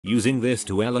Using this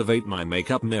to elevate my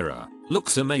makeup mirror.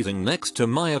 Looks amazing next to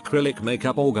my acrylic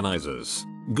makeup organizers.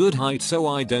 Good height so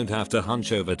I don't have to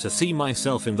hunch over to see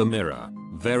myself in the mirror.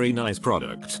 Very nice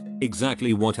product.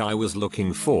 Exactly what I was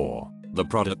looking for. The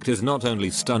product is not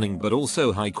only stunning but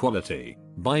also high quality.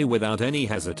 Buy without any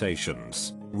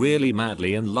hesitations. Really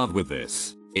madly in love with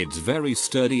this. It's very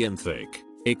sturdy and thick.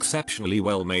 Exceptionally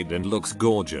well made and looks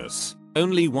gorgeous.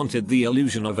 Only wanted the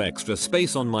illusion of extra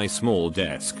space on my small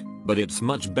desk, but it's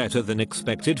much better than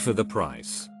expected for the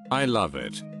price. I love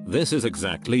it. This is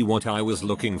exactly what I was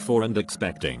looking for and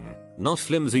expecting. Not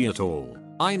flimsy at all.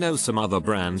 I know some other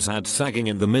brands had sagging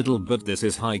in the middle, but this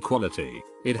is high quality.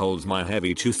 It holds my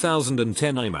heavy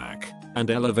 2010 iMac and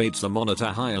elevates the monitor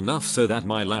high enough so that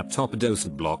my laptop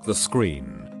doesn't block the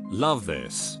screen. Love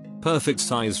this. Perfect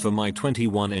size for my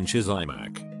 21 inches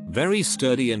iMac. Very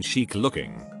sturdy and chic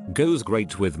looking. Goes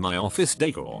great with my office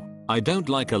decor. I don't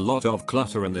like a lot of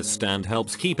clutter and this stand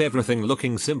helps keep everything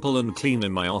looking simple and clean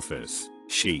in my office.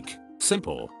 Chic,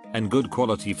 simple, and good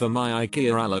quality for my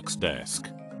Acrylic desk.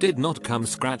 Did not come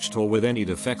scratched or with any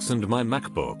defects, and my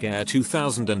MacBook Air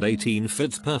 2018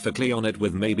 fits perfectly on it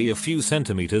with maybe a few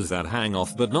centimeters that hang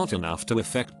off but not enough to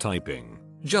affect typing.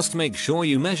 Just make sure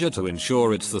you measure to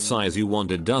ensure it's the size you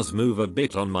want. It does move a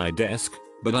bit on my desk,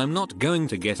 but I'm not going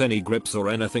to get any grips or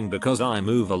anything because I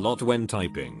move a lot when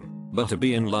typing. But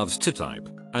Abian loves to type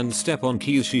and step on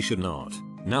keys she should not.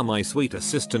 Now my sweet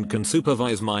assistant can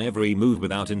supervise my every move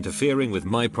without interfering with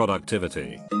my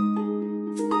productivity.